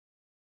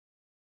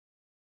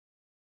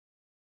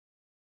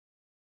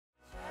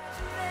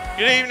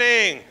Good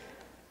evening.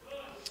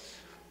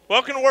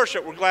 Welcome to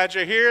worship. We're glad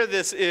you're here.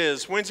 This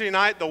is Wednesday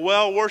night, the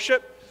Well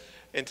Worship.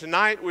 And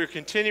tonight we're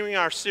continuing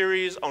our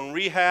series on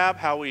rehab,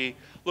 how we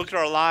look at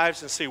our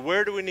lives and see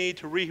where do we need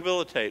to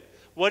rehabilitate.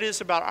 What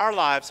is about our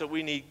lives that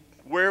we need,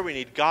 where we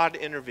need God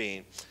to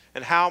intervene.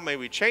 And how may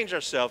we change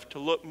ourselves to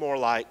look more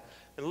like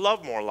and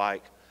love more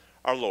like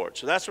our Lord.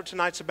 So that's what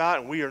tonight's about.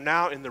 And we are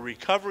now in the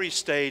recovery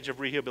stage of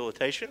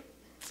rehabilitation.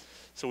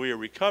 So we are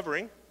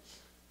recovering.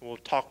 We'll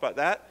talk about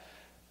that.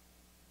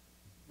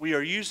 We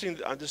are using,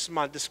 this is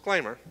my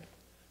disclaimer,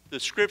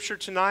 the scripture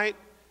tonight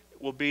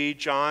will be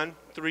John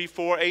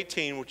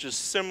 3:4-18, which is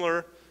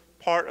similar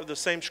part of the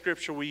same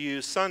scripture we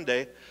used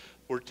Sunday.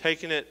 We're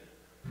taking it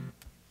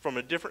from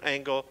a different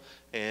angle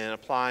and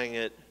applying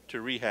it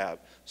to rehab.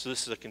 So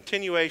this is a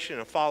continuation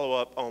and a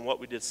follow-up on what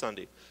we did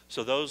Sunday.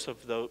 So those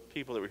of the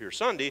people that were here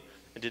Sunday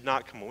and did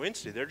not come on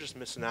Wednesday, they're just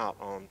missing out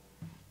on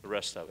the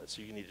rest of it.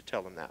 So you need to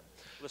tell them that.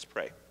 Let's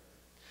pray.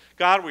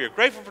 God, we are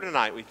grateful for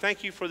tonight. We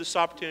thank you for this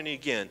opportunity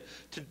again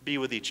to be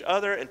with each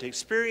other and to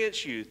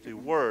experience you through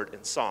word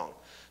and song.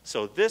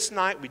 So this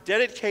night we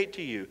dedicate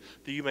to you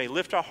that you may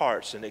lift our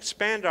hearts and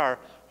expand our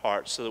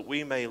hearts so that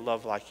we may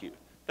love like you.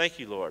 Thank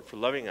you, Lord, for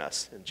loving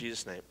us. In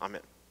Jesus' name,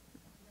 amen.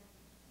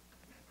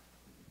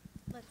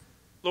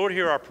 Lord,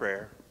 hear our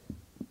prayer.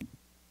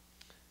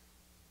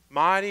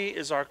 Mighty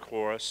is our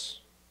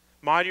chorus.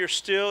 Mightier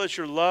still is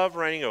your love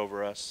reigning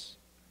over us.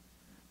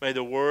 May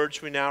the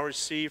words we now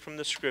receive from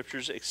the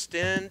Scriptures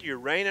extend your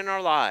reign in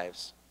our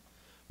lives,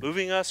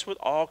 moving us with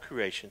all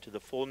creation to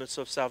the fullness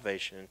of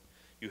salvation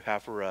you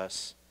have for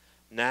us,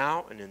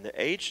 now and in the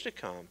age to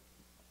come.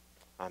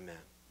 Amen.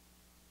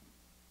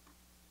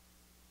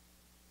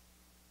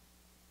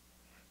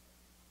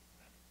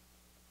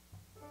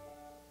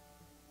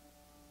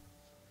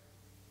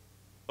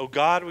 O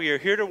God, we are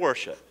here to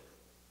worship,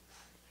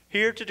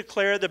 here to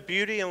declare the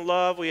beauty and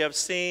love we have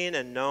seen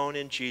and known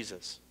in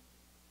Jesus.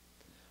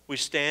 We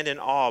stand in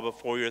awe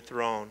before your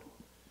throne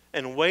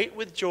and wait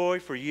with joy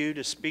for you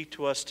to speak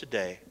to us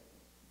today.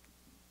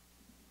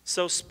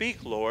 So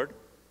speak, Lord.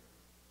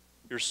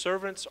 Your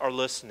servants are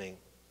listening.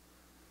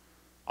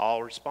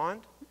 All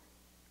respond.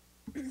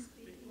 Speak,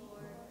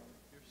 Lord.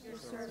 Your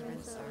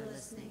servants are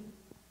listening.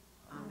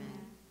 Amen.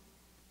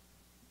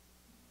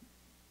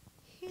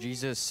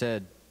 Jesus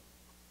said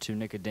to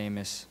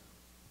Nicodemus,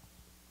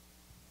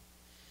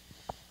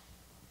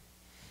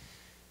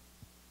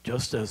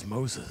 just as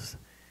Moses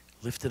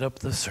lifted up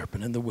the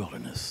serpent in the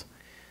wilderness,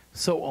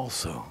 so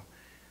also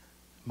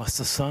must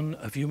the Son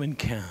of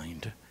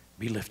humankind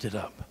be lifted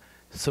up,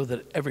 so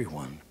that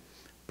everyone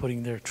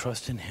putting their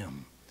trust in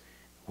him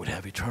would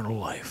have eternal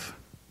life.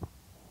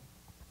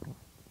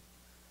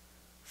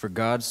 For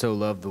God so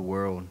loved the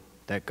world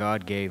that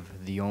God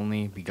gave the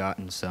only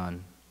begotten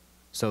Son,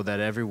 so that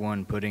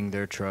everyone putting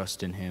their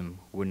trust in him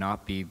would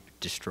not be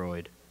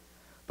destroyed,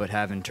 but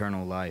have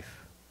eternal life.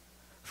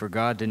 For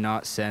God did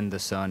not send the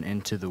Son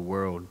into the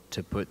world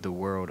to put the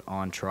world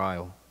on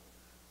trial,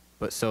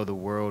 but so the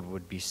world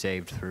would be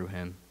saved through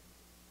him.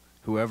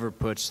 Whoever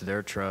puts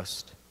their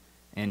trust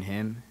in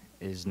him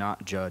is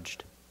not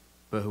judged,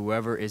 but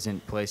whoever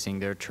isn't placing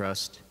their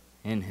trust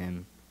in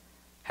him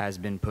has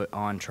been put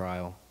on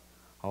trial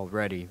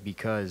already,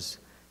 because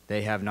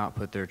they have not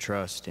put their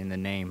trust in the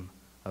name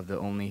of the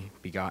only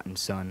begotten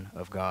Son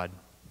of God.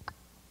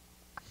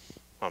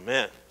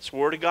 Amen. It's the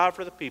word of God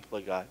for the people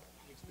of God.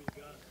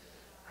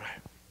 Right.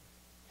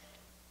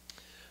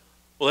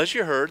 Well, as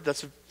you heard,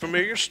 that's a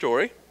familiar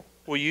story.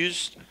 We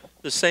used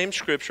the same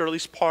scripture, at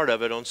least part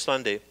of it, on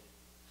Sunday.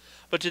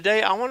 But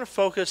today I want to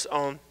focus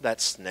on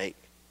that snake,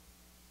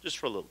 just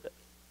for a little bit.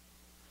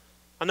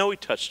 I know we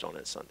touched on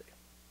it Sunday.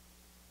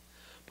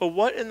 But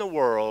what in the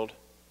world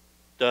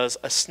does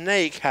a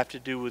snake have to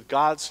do with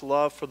God's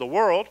love for the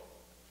world?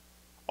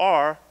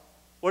 Or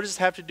what does it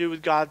have to do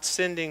with God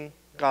sending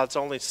God's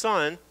only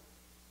Son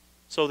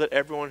so that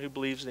everyone who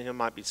believes in him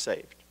might be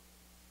saved?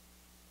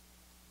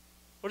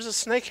 What does a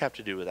snake have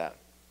to do with that?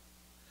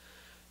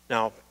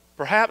 Now,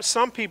 perhaps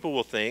some people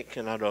will think,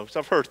 and I know because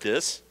I've heard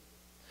this,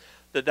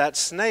 that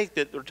snake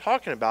that they're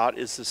talking about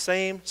is the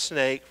same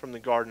snake from the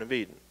Garden of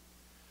Eden.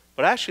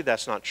 But actually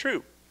that's not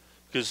true,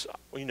 because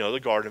you know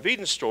the Garden of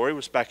Eden story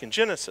was back in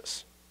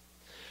Genesis.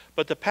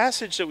 But the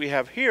passage that we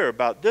have here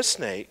about this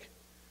snake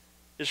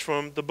is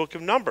from the book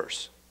of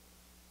Numbers.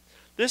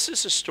 This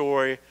is a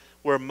story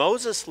where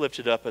Moses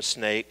lifted up a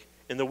snake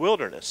in the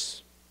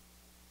wilderness.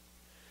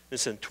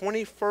 It's in the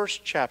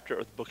 21st chapter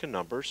of the book of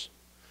Numbers,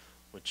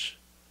 which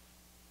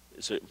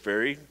is a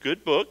very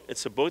good book.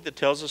 It's a book that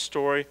tells a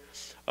story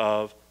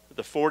of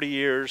the 40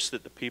 years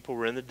that the people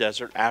were in the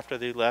desert after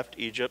they left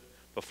Egypt,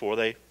 before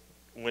they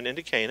went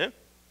into Canaan.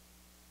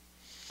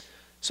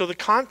 So the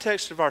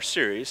context of our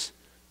series,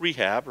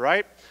 Rehab,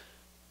 right?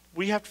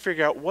 We have to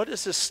figure out, what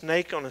does this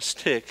snake on a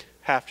stick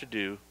have to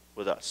do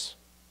with us?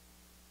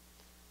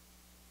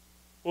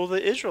 Well,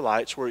 the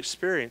Israelites were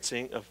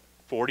experiencing a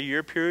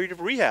 40-year period of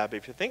rehab,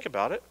 if you think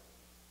about it.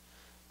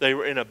 They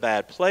were in a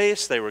bad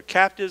place. They were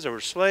captives. They were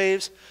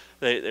slaves.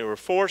 They were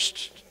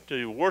forced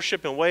to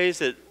worship in ways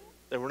that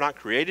they were not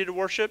created to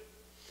worship.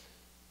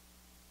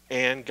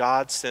 and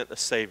God sent a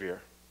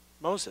Savior,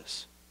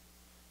 Moses.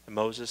 And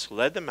Moses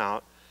led them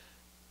out,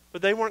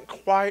 but they weren't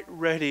quite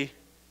ready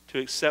to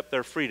accept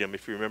their freedom,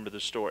 if you remember the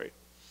story.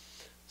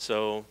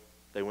 So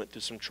they went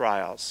through some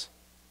trials.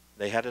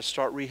 They had to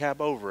start rehab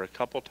over a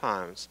couple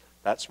times.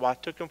 That's why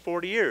it took them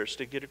 40 years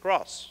to get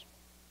across.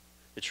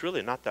 It's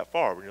really not that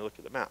far when you look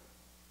at the map.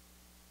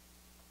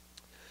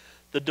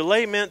 The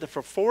delay meant that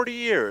for 40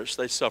 years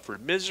they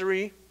suffered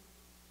misery,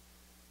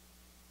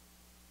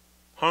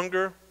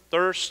 hunger,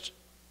 thirst,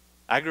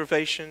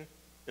 aggravation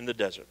in the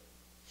desert.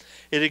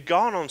 It had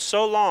gone on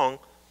so long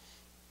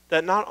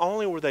that not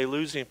only were they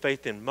losing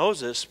faith in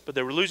Moses, but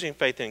they were losing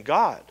faith in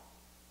God.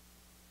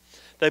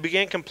 They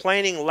began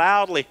complaining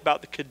loudly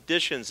about the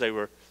conditions they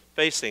were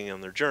facing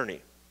on their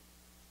journey.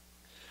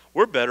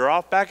 We're better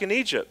off back in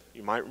Egypt.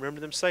 You might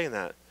remember them saying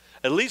that.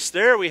 At least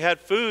there we had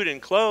food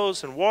and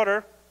clothes and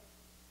water.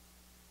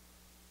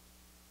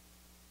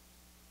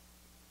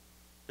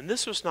 And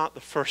this was not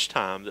the first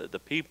time that the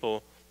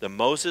people,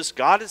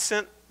 God had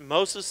sent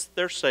Moses,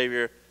 their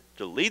Savior,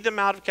 to lead them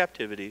out of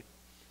captivity.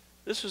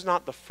 This was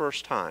not the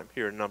first time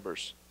here in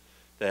Numbers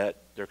that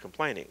they're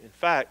complaining. In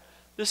fact,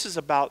 this is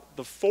about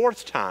the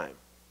fourth time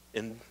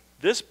in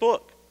this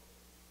book,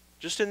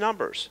 just in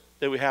Numbers,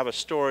 that we have a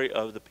story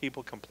of the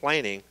people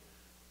complaining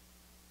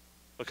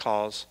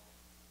because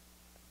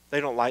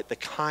they don't like the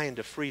kind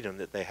of freedom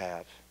that they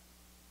have.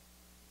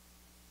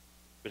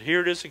 But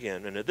here it is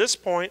again. And at this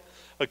point,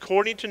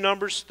 according to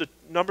Numbers, the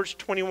Numbers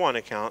 21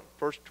 account,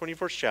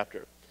 21st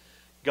chapter,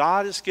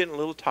 God is getting a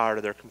little tired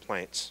of their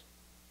complaints.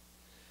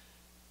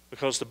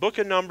 Because the book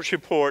of Numbers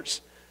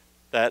reports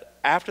that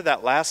after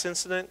that last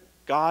incident,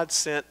 God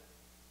sent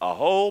a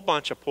whole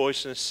bunch of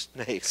poisonous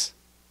snakes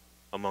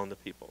among the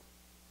people.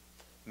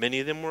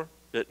 Many of them were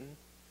bitten,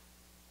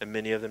 and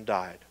many of them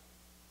died.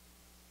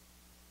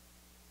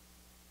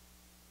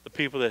 The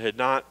people that had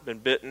not been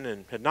bitten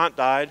and had not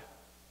died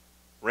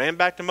ran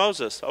back to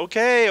Moses.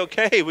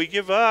 Okay, we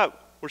give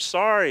up. We're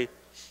sorry.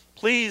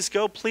 Please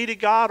go plead to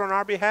God on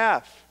our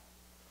behalf.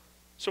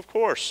 So of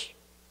course,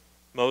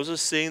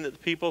 Moses, seeing that the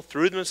people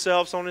threw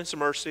themselves on his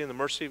mercy and the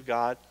mercy of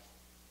God,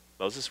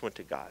 Moses went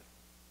to God.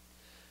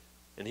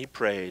 And he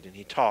prayed and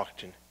he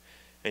talked,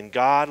 and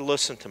God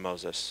listened to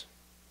Moses.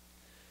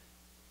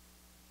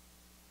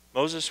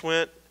 Moses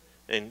went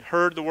and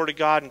heard the word of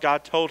God, and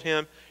God told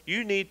him,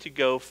 you need to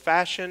go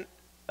fashion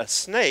a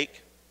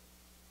snake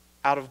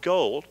out of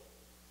gold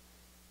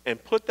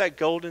and put that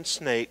golden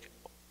snake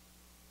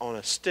on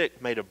a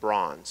stick made of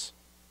bronze,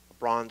 a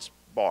bronze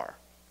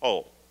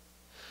pole.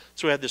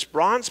 So we had this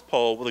bronze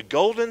pole with a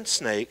golden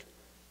snake.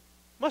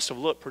 Must have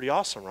looked pretty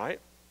awesome, right?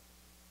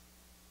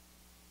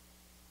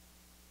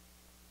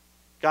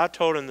 God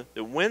told him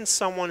that when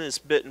someone is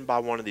bitten by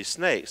one of these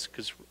snakes,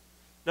 because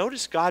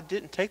notice God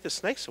didn't take the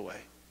snakes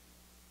away.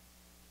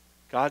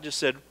 God just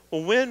said,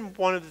 well, when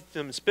one of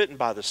them is bitten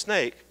by the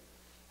snake,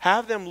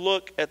 have them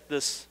look at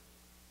this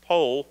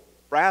pole,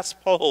 brass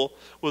pole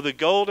with a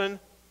golden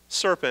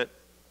serpent,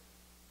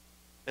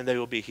 and they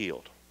will be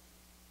healed.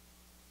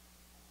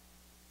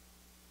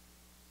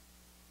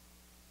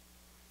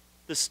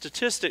 The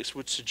statistics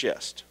would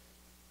suggest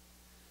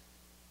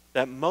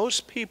that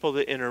most people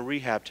that enter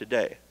rehab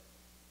today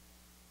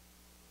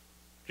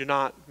do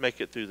not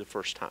make it through the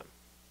first time.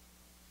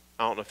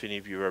 I don't know if any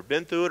of you have ever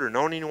been through it or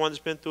known anyone that's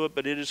been through it,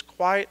 but it is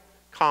quite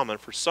common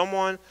for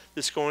someone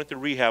that's going through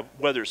rehab,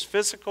 whether it's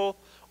physical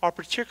or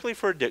particularly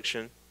for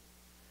addiction,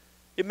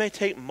 it may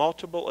take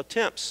multiple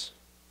attempts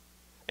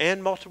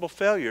and multiple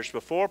failures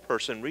before a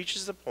person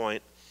reaches the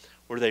point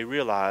where they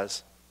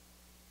realize,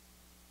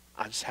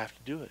 I just have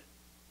to do it.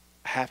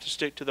 I have to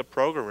stick to the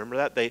program. Remember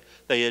that?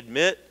 They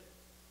admit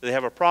they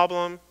have a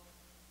problem.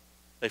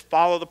 They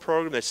follow the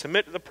program. They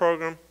submit to the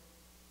program.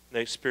 And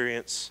they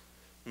experience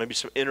maybe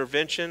some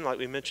intervention like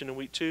we mentioned in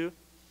week 2.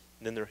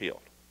 And then they're healed.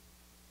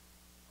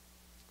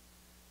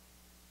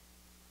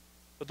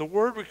 But the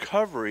word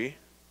recovery,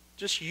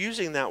 just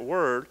using that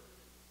word,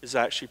 is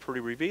actually pretty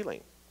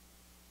revealing.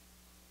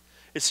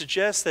 It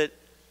suggests that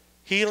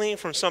healing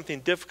from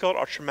something difficult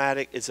or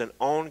traumatic is an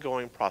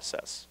ongoing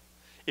process.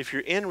 If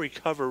you're in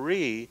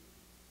recovery,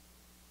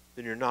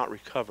 then you're not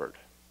recovered.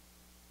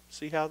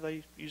 See how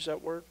they use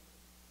that word?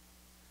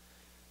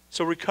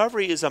 So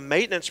recovery is a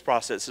maintenance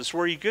process. It's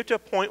where you get to a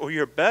point where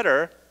you're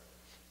better,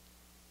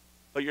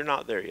 but you're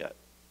not there yet.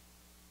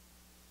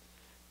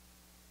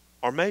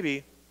 Or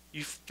maybe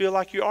you feel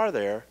like you are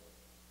there,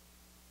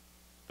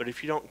 but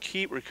if you don't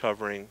keep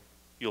recovering,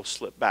 you'll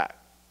slip back.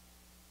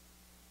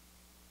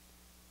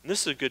 And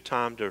this is a good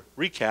time to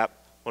recap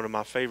one of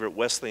my favorite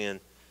Wesleyan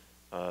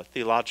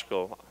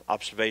theological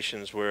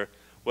observations where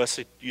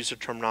Wesley used a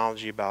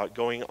terminology about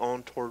going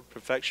on toward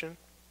perfection.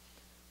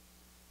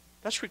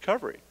 That's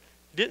recovery.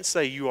 He didn't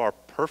say you are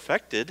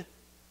perfected.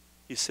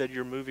 He said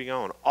you're moving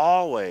on.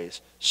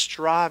 Always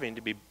striving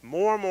to be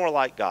more and more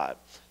like God.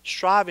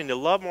 Striving to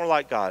love more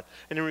like God.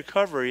 And in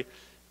recovery,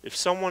 if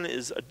someone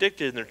is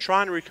addicted and they're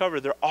trying to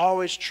recover, they're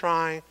always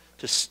trying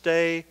to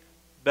stay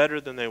better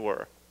than they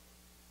were.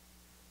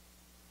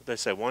 But they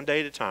say one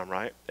day at a time,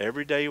 right?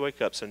 Every day you wake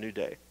up, it's a new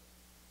day.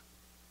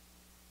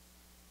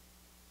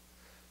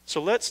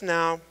 So let's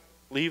now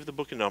leave the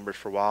book of Numbers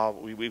for a while.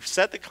 We've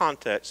set the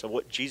context of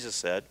what Jesus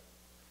said.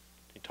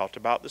 He talked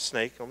about the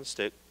snake on the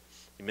stick.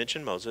 He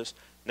mentioned Moses.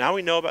 Now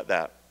we know about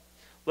that.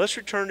 Let's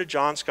return to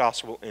John's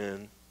Gospel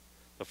in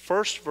the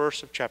first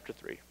verse of chapter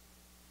 3.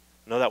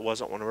 I know that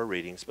wasn't one of our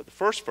readings, but the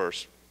first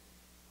verse.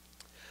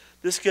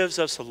 This gives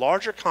us a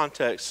larger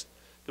context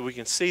that we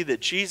can see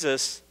that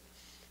Jesus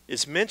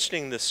is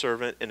mentioning this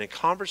servant in a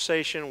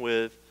conversation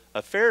with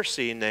a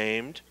Pharisee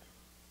named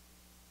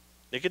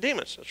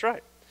Nicodemus. That's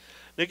right,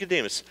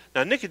 Nicodemus.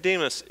 Now,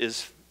 Nicodemus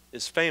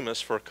is famous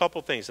for a couple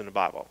things in the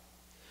Bible.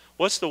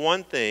 What's the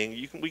one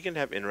thing, we can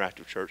have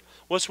interactive church.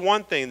 What's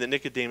one thing that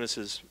Nicodemus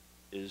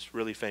is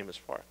really famous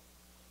for?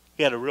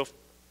 He had a real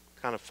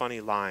kind of funny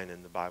line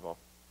in the Bible.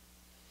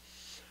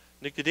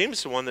 Nicodemus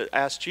is the one that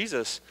asked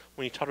Jesus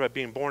when he talked about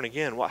being born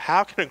again, well,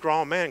 how can a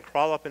grown man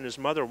crawl up in his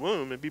mother's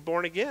womb and be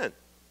born again?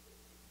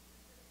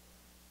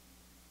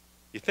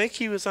 You think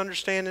he was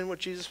understanding what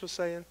Jesus was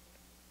saying?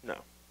 No.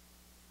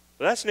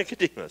 But that's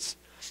Nicodemus.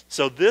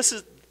 So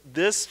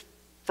this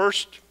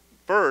first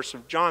verse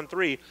of John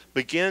 3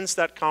 begins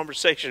that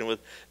conversation with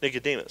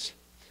Nicodemus.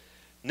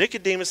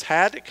 Nicodemus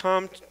had to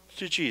come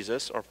to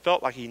Jesus, or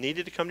felt like he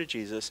needed to come to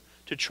Jesus,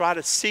 to try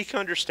to seek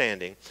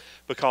understanding,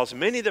 because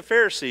many of the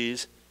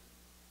Pharisees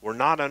were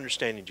not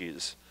understanding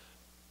Jesus.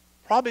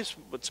 Probably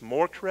what's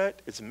more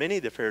correct is many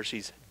of the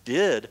Pharisees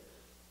did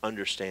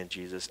understand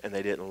Jesus, and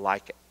they didn't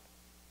like it.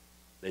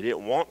 They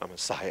didn't want a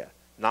Messiah.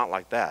 Not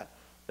like that.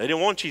 They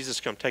didn't want Jesus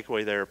to come take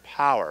away their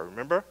power,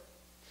 remember?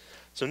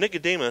 So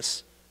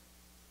Nicodemus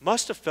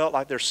must have felt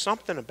like there's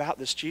something about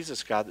this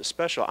Jesus guy that's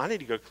special. I need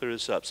to go clear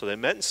this up. So they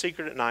met in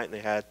secret at night, and they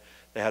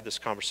had this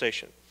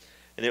conversation.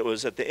 And it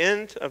was at the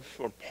end of,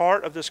 or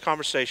part of this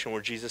conversation,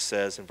 where Jesus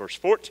says in verse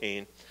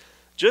 14,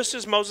 just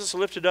as Moses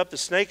lifted up the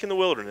snake in the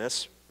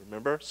wilderness,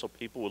 remember, so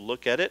people would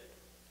look at it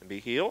and be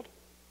healed,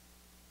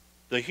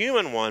 the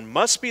human one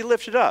must be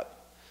lifted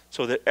up,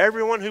 so that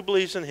everyone who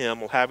believes in him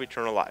will have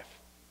eternal life.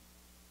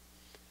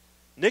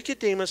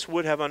 Nicodemus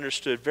would have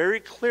understood very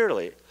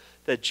clearly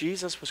that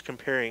Jesus was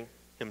comparing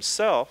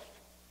himself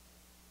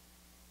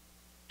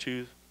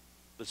to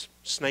the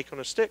snake on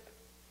a stick.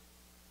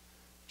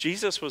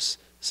 Jesus was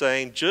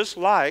saying, just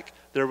like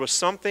there was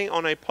something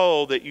on a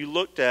pole that you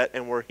looked at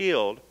and were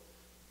healed,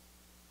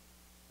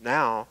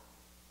 now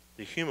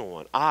the human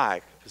one,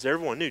 because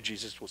everyone knew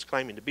Jesus was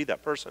claiming to be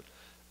that person,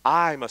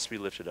 I must be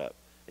lifted up,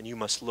 and you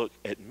must look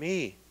at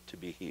me to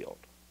be healed.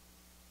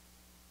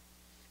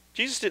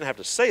 Jesus didn't have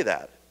to say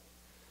that,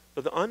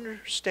 but the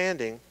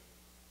understanding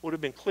would have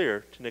been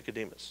clear to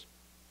Nicodemus.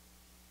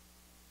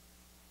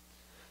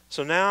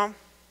 So now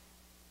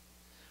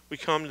we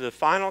come to the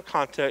final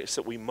context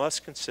that we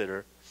must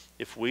consider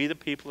if we, the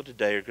people of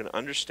today, are going to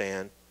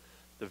understand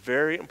this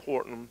very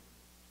important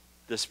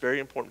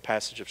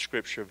passage of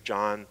Scripture of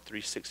John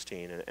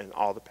 3:16 and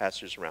all the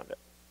passages around it.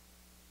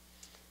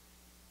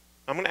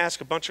 I'm going to ask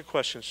a bunch of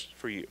questions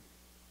for you.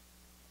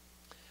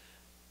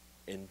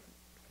 And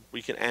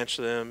we can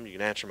answer them. You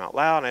can answer them out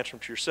loud, answer them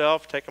to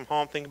yourself, take them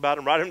home, think about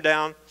them, write them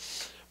down.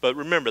 But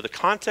remember, the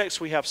context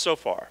we have so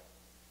far.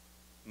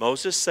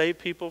 Moses saved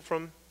people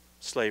from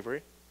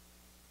slavery.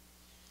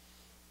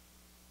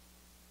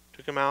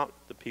 Took them out.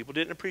 The people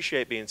didn't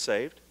appreciate being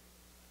saved.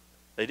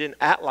 They didn't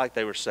act like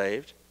they were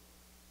saved.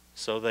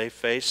 So they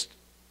faced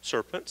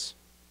serpents.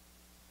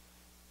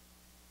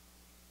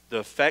 The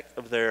effect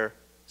of their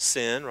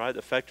sin, right? The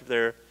effect of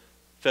their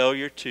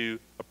failure to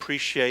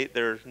appreciate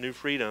their new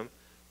freedom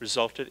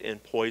resulted in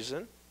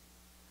poison.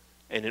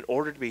 And in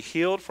order to be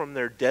healed from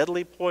their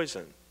deadly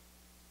poison,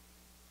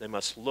 they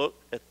must look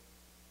at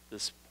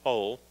this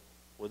pole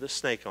with a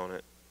snake on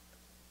it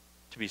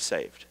to be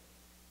saved.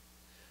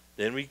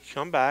 Then we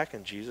come back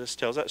and Jesus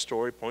tells that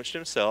story, points to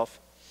himself,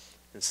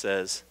 and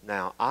says,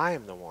 now I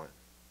am the one.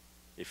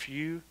 If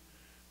you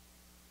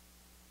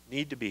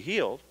need to be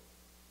healed,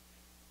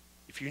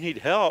 if you need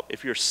help,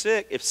 if you're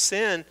sick, if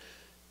sin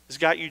has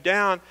got you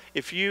down,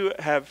 if you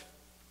have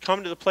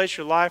come to the place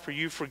in your life where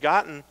you've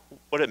forgotten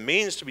what it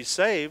means to be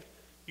saved,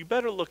 you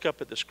better look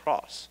up at this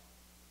cross.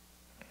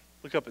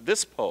 Look up at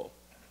this pole.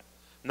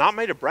 Not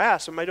made of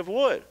brass, but made of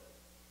wood.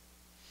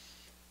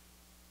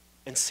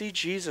 And see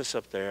Jesus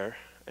up there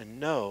and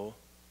know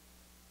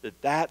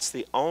that that's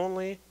the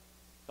only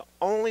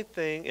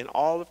thing in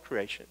all of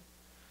creation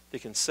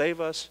that can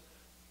save us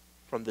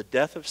from the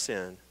death of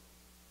sin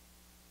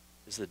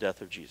is the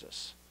death of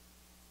Jesus.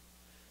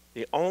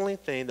 The only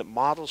thing that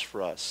models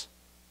for us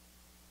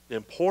the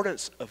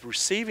importance of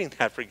receiving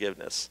that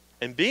forgiveness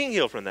and being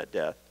healed from that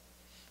death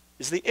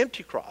is the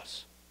empty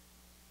cross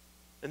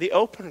and the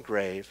open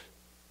grave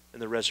and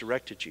the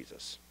resurrected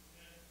Jesus.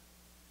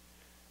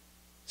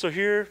 So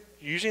here,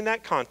 using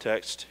that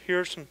context, here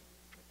are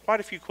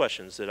quite a few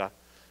questions that I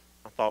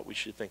thought we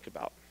should think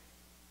about.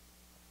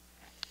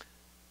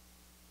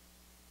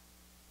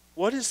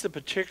 What is the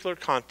particular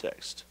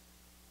context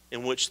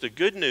in which the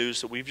good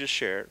news that we've just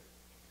shared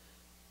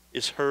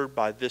is heard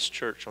by this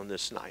church on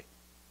this night?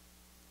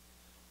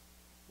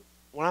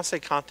 When I say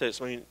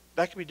context, I mean,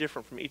 that could be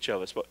different from each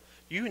of us, but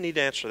you need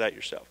to answer that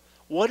yourself.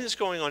 What is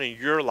going on in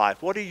your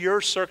life? What are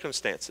your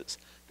circumstances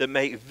that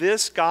make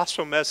this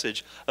gospel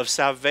message of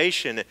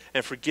salvation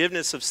and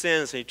forgiveness of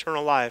sins and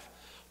eternal life?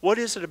 What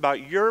is it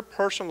about your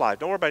personal life?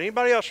 Don't worry about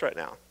anybody else right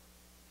now.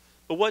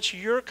 But what's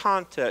your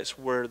context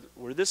where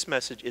this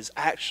message is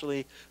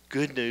actually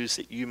good news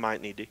that you might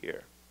need to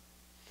hear?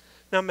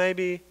 Now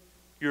maybe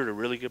you're at a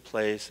really good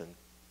place and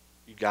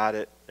you got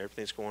it,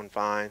 everything's going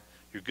fine,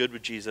 you're good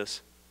with Jesus.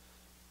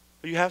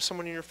 But you have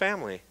someone in your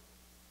family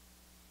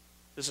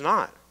that's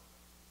not.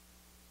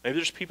 Maybe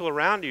there's people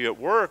around you at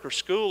work or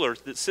school or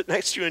that sit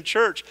next to you in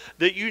church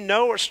that you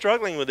know are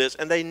struggling with this,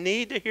 and they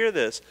need to hear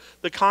this.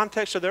 The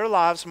context of their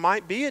lives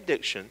might be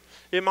addiction.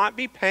 It might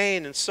be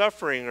pain and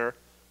suffering or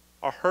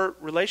hurt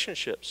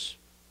relationships.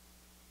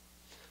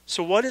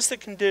 So what is the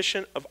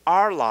condition of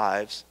our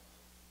lives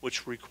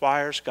which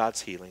requires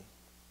God's healing?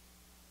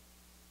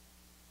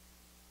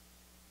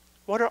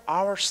 What are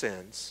our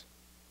sins?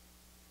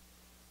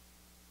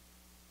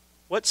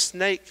 What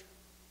snake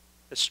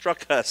has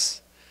struck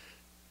us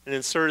and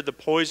inserted the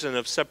poison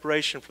of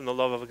separation from the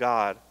love of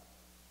God?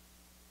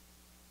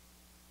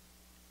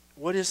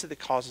 What is it that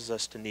causes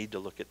us to need to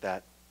look at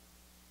that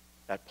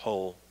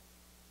pole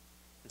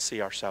and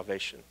see our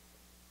salvation?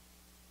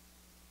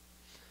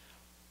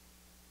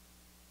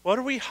 What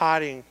are we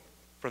hiding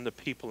from the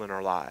people in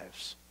our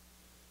lives?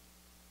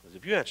 Because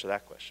if you answer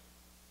that question,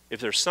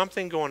 if there's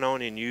something going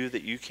on in you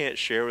that you can't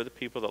share with the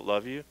people that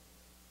love you,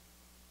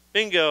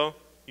 bingo,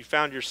 you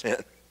found your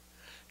sin.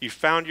 You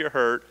found your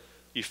hurt.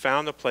 You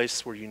found the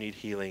place where you need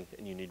healing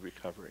and you need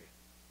recovery.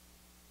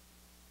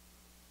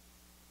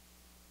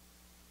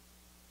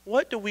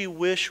 What do we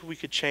wish we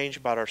could change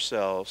about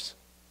ourselves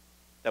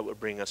that would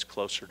bring us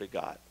closer to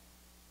God?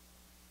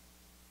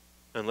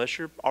 Unless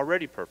you're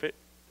already perfect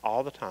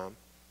all the time,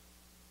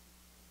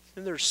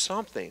 then there's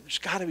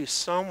got to be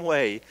some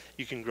way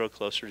you can grow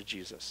closer to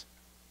Jesus.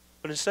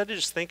 But instead of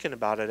just thinking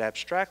about it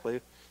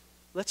abstractly,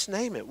 let's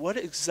name it. What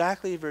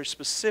exactly, very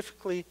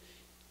specifically,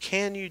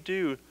 can you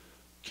do?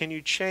 Can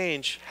you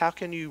change? How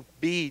can you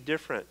be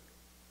different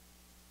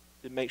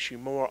that makes you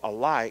more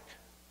alike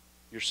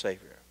your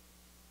Savior?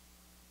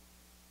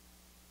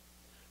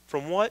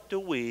 From what do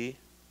we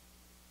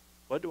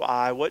need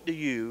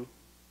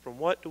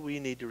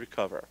to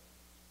recover?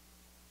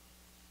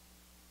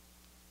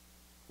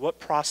 What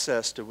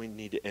process do we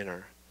need to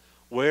enter?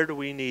 Where do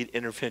we need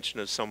intervention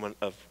of someone,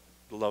 of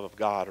the love of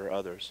God or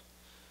others?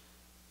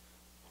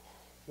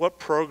 What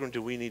program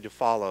do we need to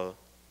follow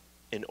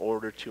in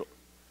order to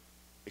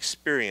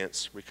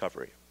experience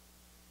recovery?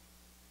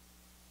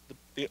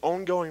 The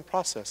ongoing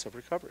process of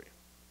recovery.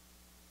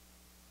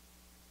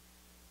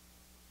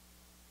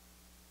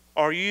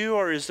 Are you,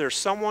 or is there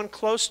someone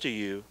close to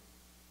you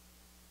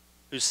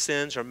whose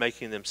sins are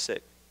making them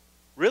sick?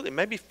 Really,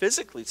 maybe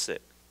physically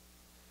sick.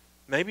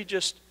 Maybe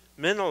just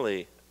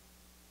mentally.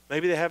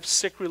 Maybe they have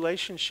sick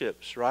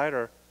relationships, right?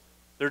 Or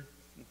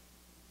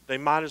they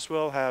might as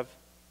well have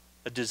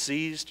a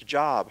diseased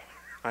job.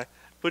 Right?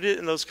 Put it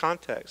in those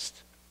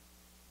contexts.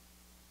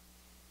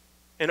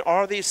 And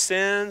are these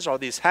sins, are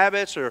these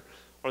habits, or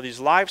are these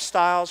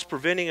lifestyles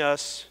preventing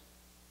us,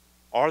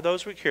 are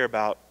those we care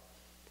about,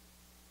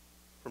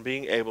 from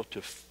being able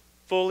to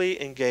fully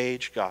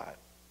engage God?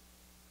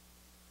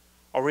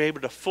 Are we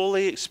able to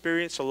fully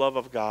experience the love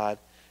of God,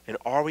 and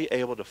are we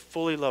able to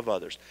fully love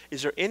others?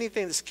 Is there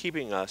anything that's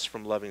keeping us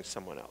from loving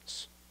someone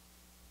else?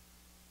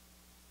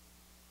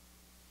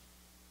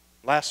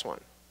 Last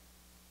one.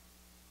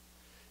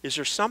 Is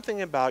there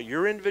something about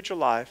your individual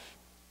life,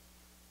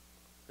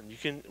 and you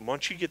can,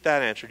 once you get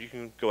that answered, you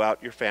can go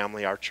out your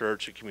family, our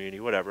church, the community,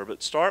 whatever,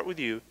 but start with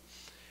you.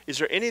 Is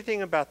there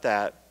anything about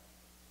that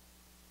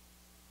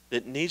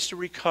needs to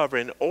recover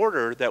in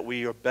order that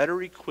we are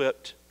better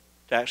equipped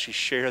to actually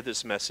share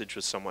this message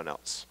with someone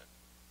else?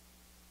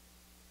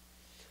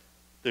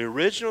 The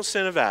original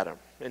sin of Adam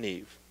and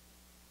Eve,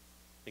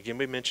 again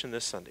we mentioned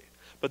this Sunday,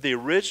 but the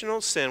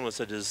original sin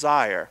was a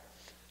desire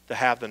to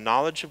have the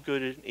knowledge of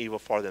good and evil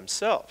for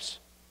themselves,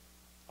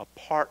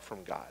 apart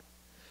from God.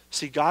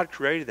 See, God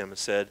created them and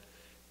said,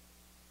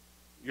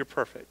 you're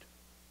perfect.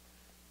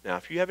 Now,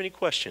 if you have any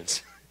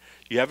questions,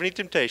 you have any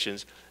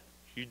temptations,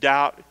 you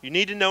doubt, you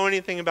need to know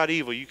anything about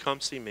evil, you come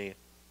see me.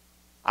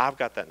 I've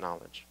got that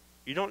knowledge.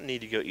 You don't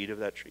need to go eat of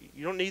that tree.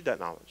 You don't need that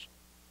knowledge.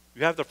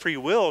 You have the free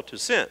will to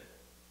sin.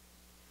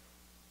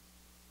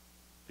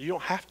 But you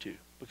don't have to,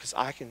 because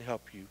I can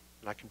help you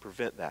and I can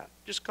prevent that.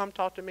 Just come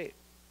talk to me.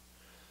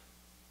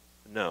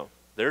 No,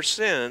 their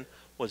sin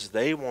was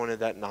they wanted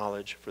that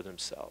knowledge for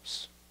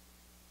themselves.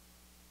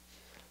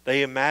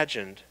 They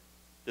imagined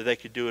that they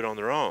could do it on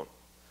their own.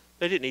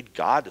 They didn't need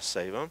God to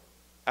save them.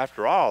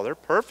 After all, they're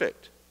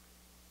perfect.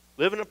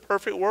 Live in a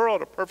perfect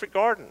world, a perfect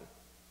garden.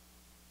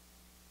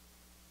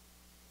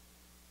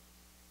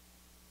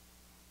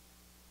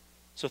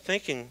 So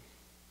thinking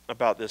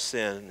about this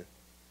sin,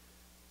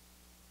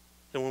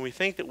 then when we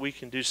think that we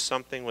can do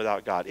something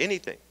without God,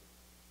 anything,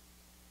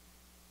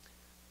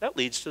 that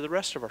leads to the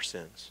rest of our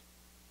sins.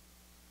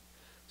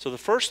 So the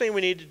first thing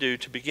we need to do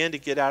to begin to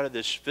get out of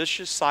this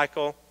vicious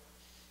cycle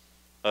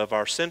of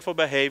our sinful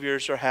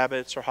behaviors or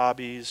habits or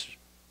hobbies,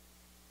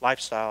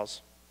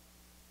 lifestyles,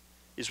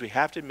 is we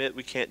have to admit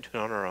we can't do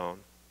it on our own.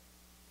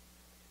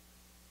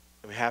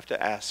 And we have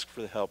to ask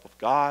for the help of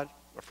God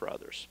or for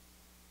others.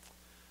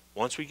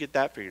 Once we get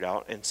that figured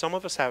out, and some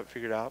of us have it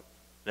figured out,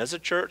 and as a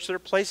church there are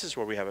places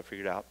where we have it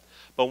figured out,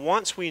 but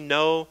once we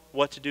know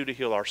what to do to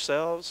heal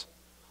ourselves,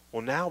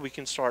 well, now we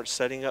can start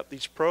setting up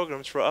these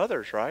programs for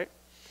others, right?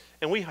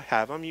 And we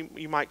have them.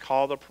 You might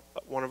call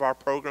one of our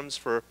programs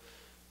for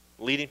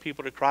leading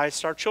people to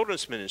Christ our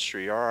children's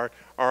ministry, or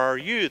our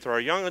youth, or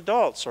our young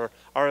adults, or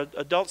our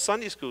adult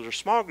Sunday schools, or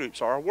small groups,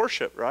 or our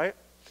worship, right?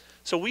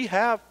 So we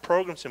have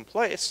programs in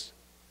place,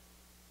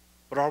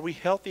 but are we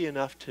healthy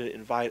enough to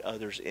invite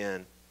others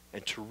in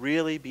and to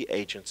really be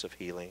agents of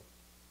healing?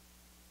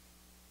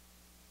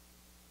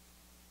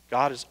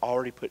 God has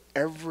already put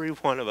every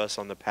one of us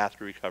on the path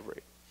to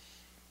recovery.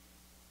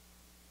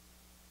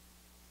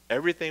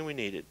 Everything we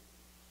needed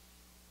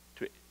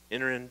to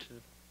enter into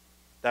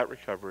that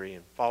recovery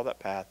and follow that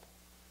path,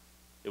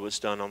 it was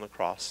done on the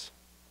cross.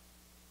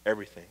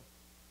 Everything.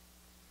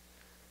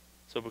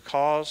 So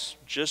because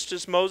just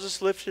as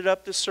Moses lifted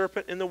up the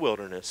serpent in the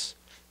wilderness,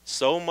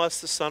 so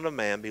must the Son of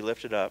Man be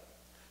lifted up,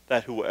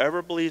 that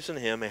whoever believes in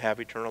him may have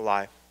eternal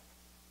life.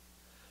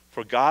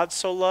 For God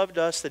so loved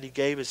us that he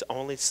gave his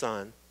only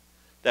Son,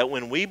 that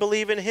when we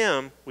believe in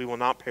him, we will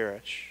not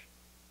perish,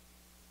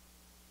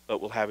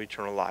 but will have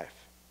eternal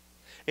life.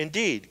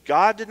 Indeed,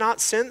 God did not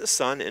send the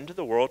Son into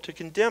the world to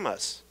condemn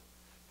us,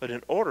 but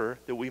in order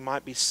that we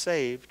might be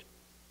saved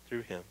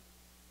through him.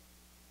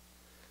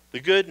 The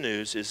good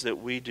news is that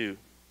we do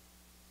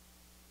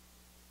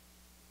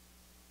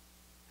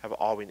have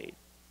all we need.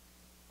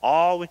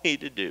 All we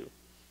need to do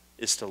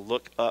is to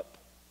look up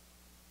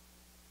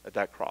at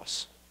that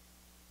cross.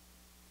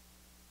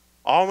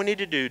 All we need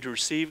to do to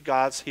receive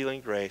God's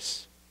healing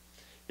grace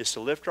is to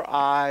lift our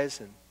eyes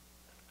and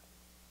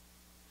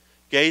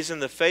gaze in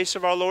the face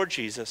of our Lord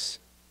Jesus.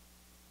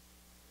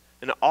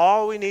 And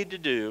all we need to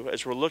do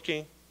as we're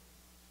looking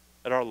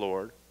at our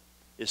Lord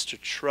is to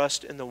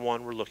trust in the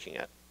one we're looking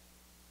at.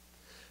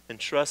 And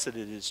trust that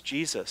it is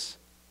Jesus,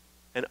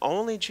 and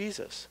only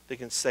Jesus, that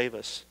can save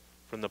us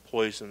from the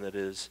poison that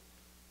is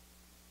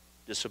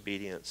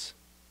disobedience,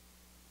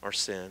 or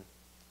sin,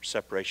 or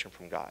separation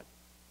from God.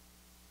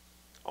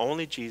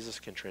 Only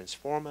Jesus can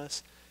transform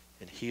us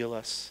and heal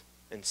us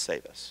and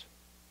save us.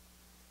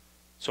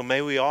 So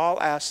may we all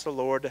ask the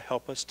Lord to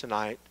help us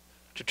tonight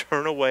to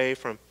turn away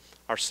from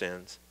our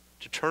sins,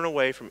 to turn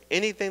away from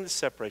anything that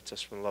separates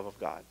us from the love of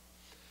God.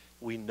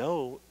 We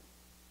know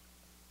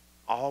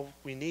all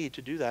we need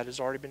to do that has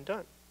already been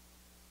done.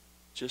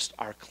 Just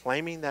our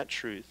claiming that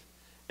truth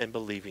and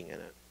believing in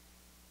it.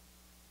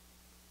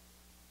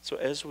 So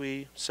as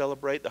we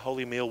celebrate the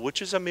Holy Meal,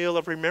 which is a meal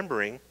of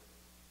remembering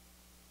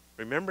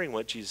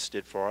what Jesus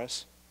did for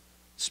us,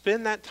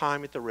 spend that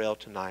time at the rail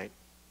tonight,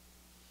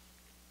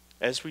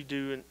 as we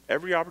do in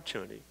every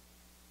opportunity,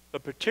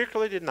 but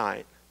particularly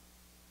tonight.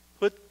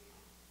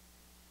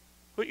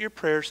 Put your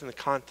prayers in the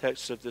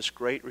context of this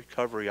great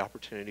recovery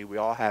opportunity we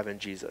all have in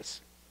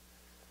Jesus.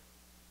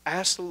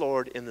 Ask the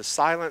Lord in the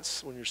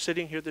silence when you're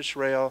sitting here at this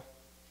rail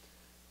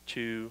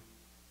to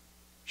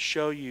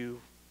show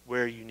you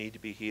where you need to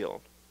be healed,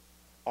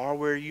 or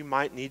where you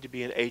might need to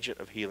be an agent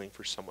of healing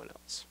for someone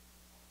else.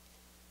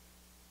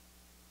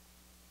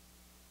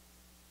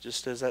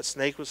 Just as that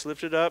snake was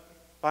lifted up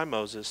by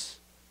Moses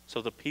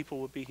so the people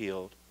would be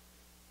healed,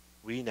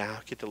 we now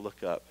get to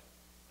look up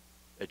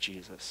at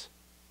Jesus.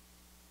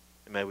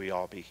 And may we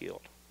all be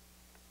healed.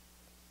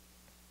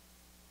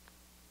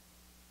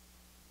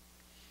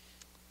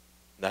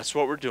 That's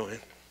what we're doing.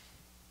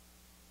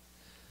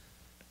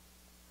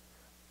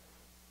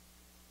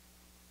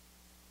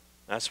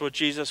 That's what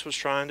Jesus was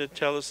trying to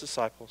tell his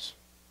disciples.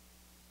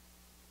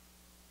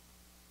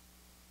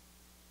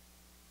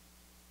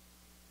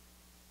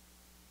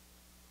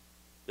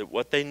 That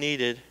what they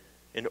needed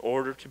in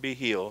order to be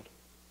healed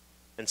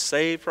and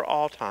saved for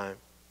all time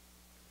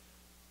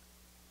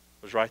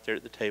was right there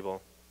at the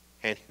table,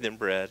 handing them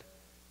bread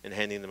and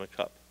handing them a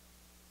cup.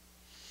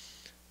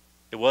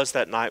 It was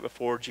that night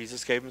before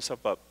Jesus gave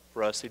himself up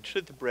for us. He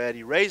took the bread,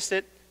 he raised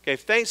it,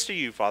 gave thanks to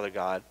you, Father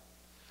God,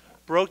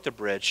 broke the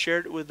bread,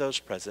 shared it with those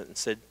present, and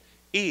said,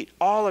 "Eat,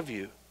 all of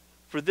you,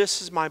 for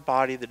this is my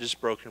body that is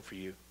broken for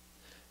you.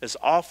 As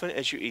often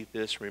as you eat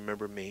this,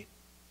 remember me."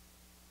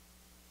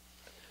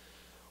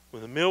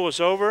 When the meal was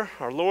over,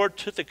 our Lord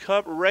took the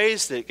cup,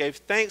 raised it, gave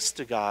thanks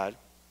to God,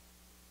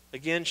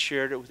 again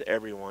shared it with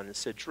everyone, and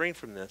said, "Drink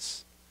from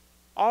this,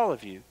 all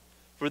of you,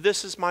 for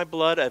this is my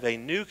blood of a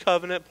new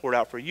covenant poured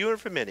out for you and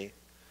for many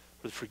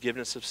for the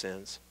forgiveness of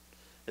sins.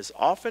 As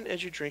often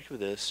as you drink of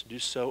this, do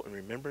so in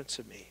remembrance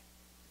of me."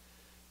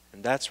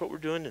 And that's what we're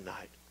doing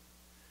tonight.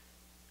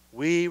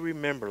 We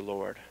remember,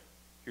 Lord,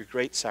 your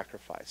great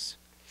sacrifice.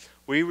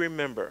 We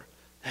remember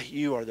that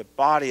you are the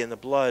body and the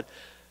blood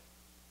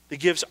that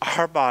gives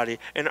our body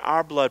and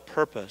our blood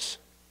purpose.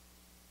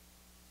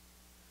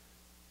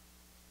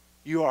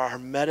 You are our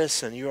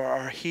medicine. You are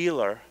our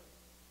healer.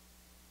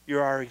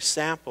 You're our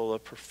example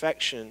of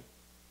perfection.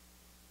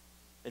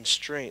 and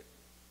strength.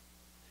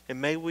 And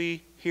may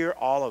we hear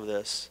all of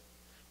this.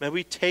 May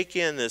we take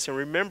in this and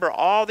remember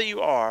all that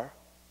you are,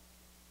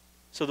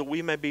 so that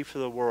we may be for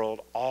the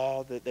world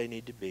all that they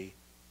need to be.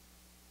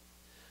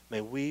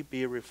 May we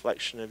be a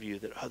reflection of you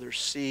that others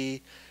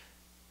see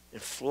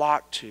and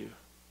flock to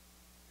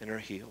and are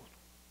healed.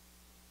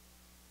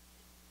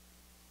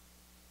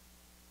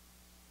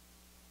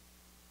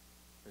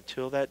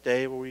 Until that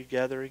day where we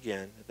gather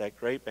again at that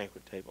great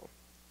banquet table,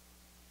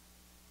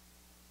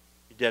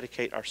 we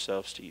dedicate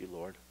ourselves to you,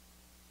 Lord,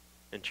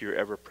 and to your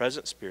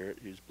ever-present Spirit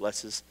who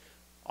blesses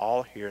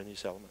all here in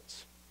these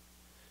elements.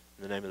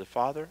 In the name of the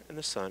Father, and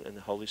the Son, and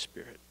the Holy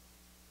Spirit,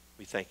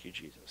 we thank you,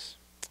 Jesus.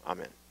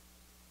 Amen.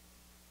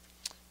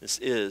 This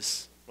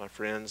is, my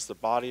friends, the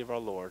body of our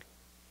Lord,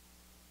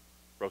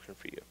 broken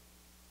for you.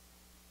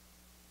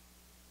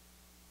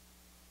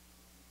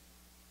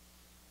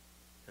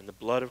 And the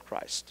blood of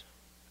Christ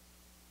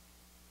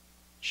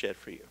shed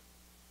for you.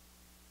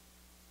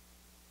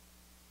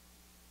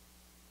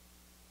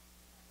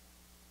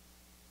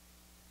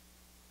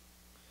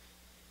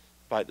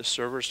 Invite the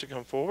servers to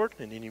come forward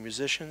and any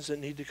musicians that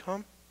need to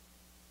come.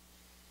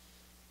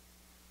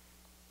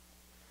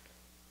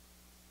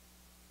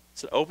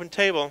 It's an open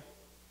table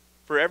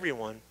for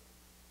everyone.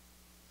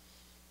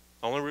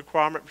 The only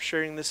requirement for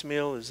sharing this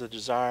meal is a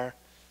desire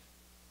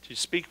to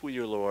speak with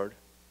your Lord,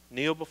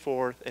 kneel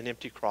before an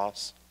empty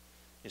cross,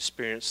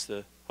 experience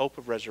the hope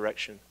of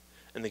resurrection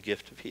and the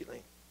gift of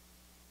healing.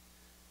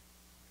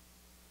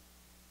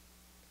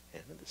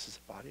 And this is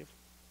the body of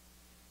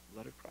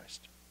blood of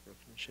Christ,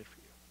 broken and shed for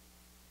you.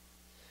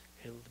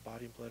 Hail the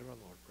body and blood of our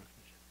Lord, broken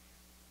and shed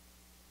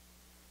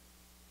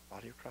for you.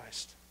 Body of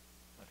Christ,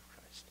 blood of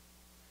Christ,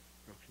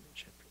 broken and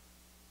shed for you.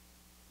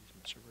 These are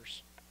my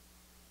servers.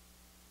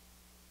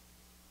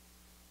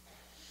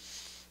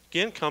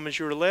 Again, come as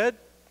you are led.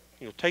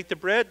 You'll take the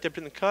bread, dip it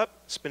in the cup,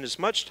 spend as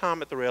much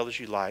time at the rail as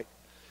you like.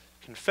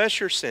 Confess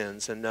your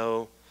sins and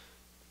know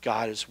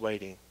God is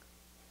waiting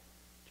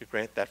to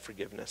grant that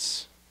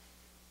forgiveness.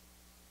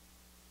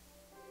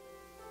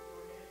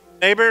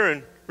 Neighbor,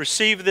 and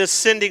receive this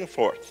sending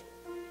forth.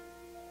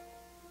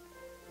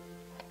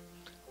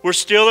 We're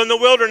still in the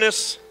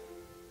wilderness,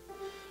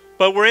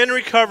 but we're in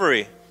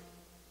recovery.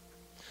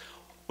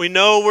 We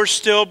know we're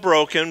still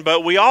broken,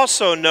 but we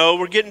also know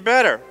we're getting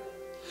better.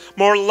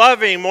 More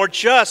loving, more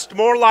just,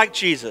 more like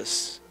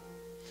Jesus.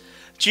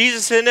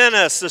 Jesus is in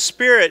us. The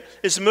Spirit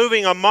is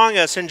moving among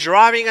us and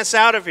driving us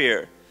out of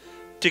here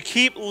to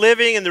keep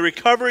living in the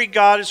recovery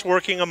God is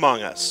working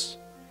among us.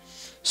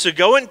 So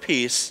go in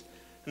peace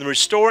in the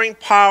restoring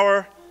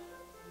power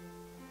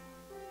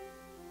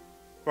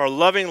of our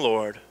loving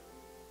Lord.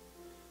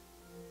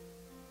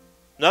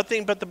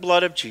 Nothing but the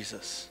blood of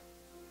Jesus.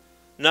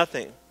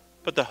 Nothing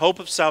but the hope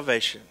of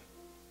salvation.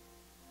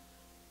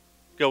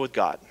 Go with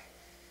God.